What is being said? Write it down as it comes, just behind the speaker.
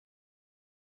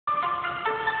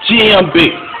GMB,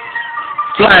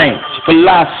 Flame,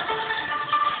 Philosophy,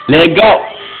 let go.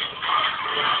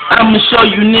 I'ma show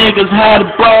you niggas how to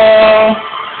ball.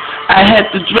 I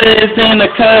had the dreads and I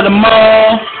cut them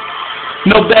off.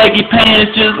 No baggy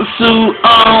pants, just a suit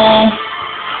on.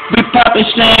 We poppin'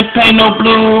 champagne, no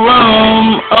blue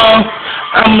room.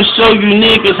 I'ma show you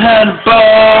niggas how to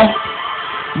ball.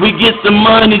 We get the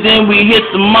money, then we hit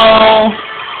the mall.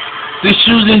 The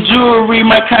shoes and jewelry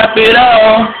might cop it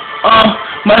all.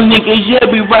 My niggas, yeah,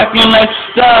 we rockin' like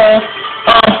stars.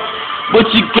 What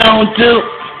you gon' do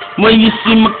when you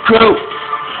see my crew?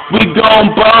 We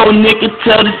gon' ball, nigga,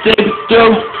 tell the day we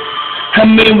through. I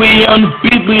mean, we on the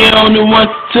beat, we on the 1-2.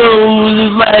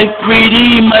 It's like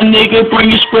 3D, my nigga,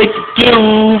 bring it straight to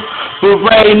you. But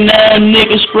right now,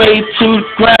 nigga, straight to the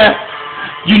ground.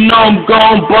 You know I'm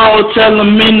gon' ball, tell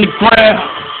them in the ground.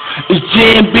 It's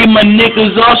GMB, my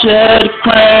niggas all should have the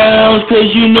crowns.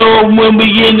 Cause you know when we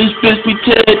in this bitch, we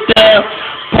tear it down.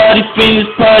 Party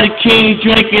fiends, party king,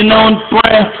 drinking on the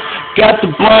brown. Got the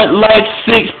blunt like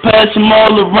 6, pass them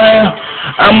all around.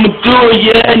 I'ma do it,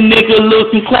 yeah, nigga,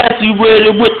 looking classy with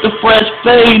it, with the fresh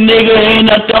fade, nigga, and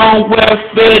I don't wear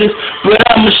faders. But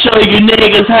I'ma show you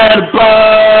niggas how to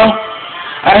ball.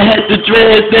 I had the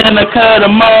dreads, then I cut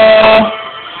them off.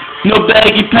 No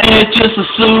baggy pants, just a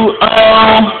suit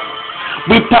on.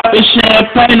 We poppin'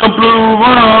 champagne, no blue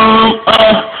room.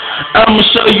 I'ma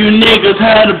show you niggas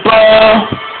how to ball.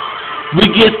 We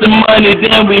get the money,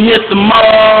 then we hit the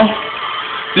mall.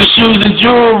 The shoes and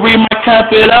jewelry might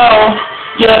cop it all.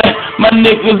 Yeah, my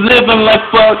niggas living like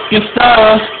fucking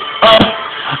stars.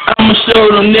 I'ma show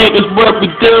them niggas what we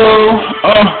do.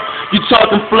 You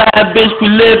talking fly, bitch, we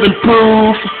living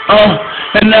proof.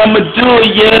 And I'ma do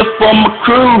it, yeah, for my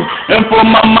crew. And for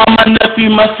my mom, my nephew,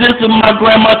 my sister, my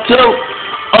grandma too.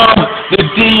 The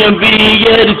DMV,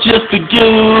 yeah, it's just for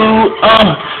you.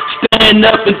 Stand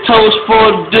up and toast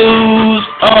for the dudes.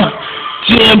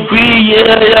 GMB,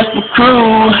 yeah, that's my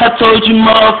crew. I told you,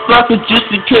 motherfucker, just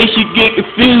in case you get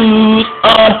confused.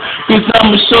 Cause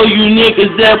I'ma show you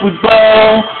niggas that we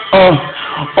ball.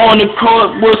 On the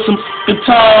court with some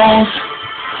guitars.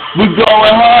 We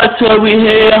going hard till we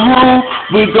head home.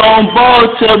 We gon' ball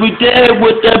till we dead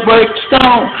with that break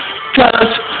stone.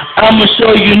 Cause I'ma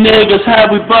show you niggas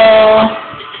how we ball.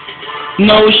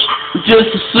 No, just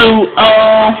a suit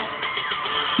on.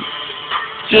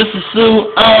 Just a suit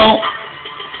on.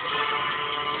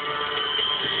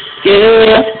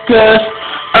 Yeah, cause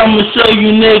I'ma show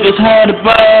you niggas how to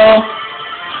ball.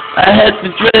 I had the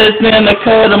dreads and I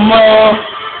cut them off.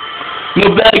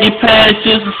 No baggy pants,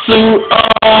 just a suit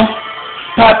on.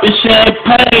 Poppin'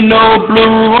 champagne, no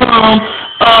blue room.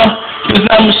 Cause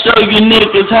I'ma show you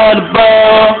niggas how to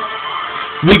ball.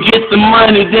 We get the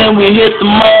money, then we hit the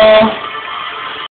mall.